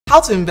How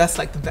to invest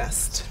like the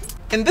best.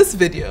 In this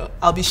video,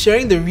 I'll be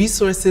sharing the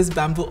resources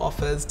Bamboo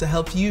offers to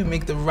help you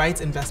make the right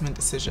investment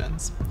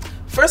decisions.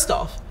 First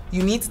off,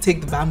 you need to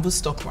take the Bamboo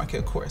Stock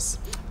Market course.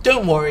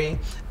 Don't worry,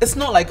 it's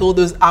not like all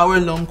those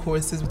hour-long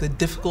courses with a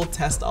difficult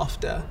test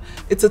after.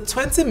 It's a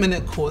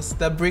 20-minute course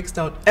that breaks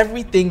down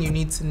everything you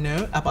need to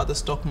know about the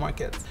stock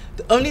market.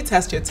 The only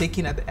test you're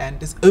taking at the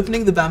end is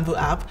opening the Bamboo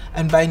app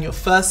and buying your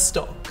first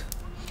stock.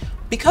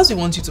 Because we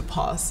want you to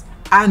pass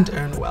and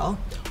earn well,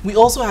 we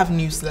also have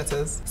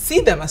newsletters. See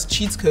them as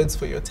cheat codes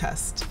for your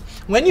test.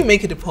 When you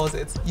make a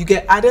deposit, you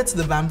get added to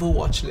the Bamboo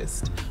watch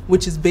list,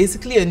 which is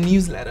basically a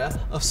newsletter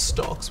of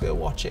stocks we're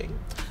watching.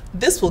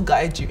 This will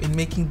guide you in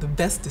making the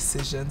best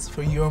decisions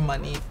for your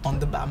money on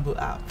the Bamboo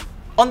app.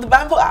 On the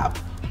Bamboo app,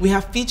 we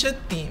have featured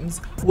themes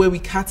where we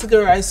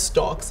categorize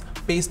stocks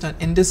based on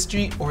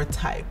industry or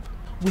type.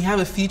 We have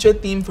a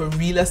featured theme for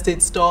real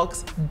estate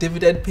stocks,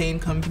 dividend-paying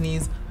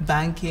companies,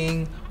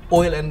 banking,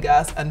 oil and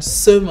gas, and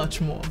so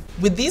much more.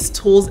 With these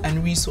tools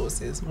and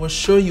resources, we're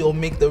sure you'll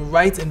make the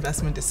right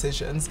investment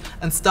decisions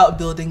and start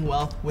building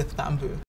wealth with Bamboo.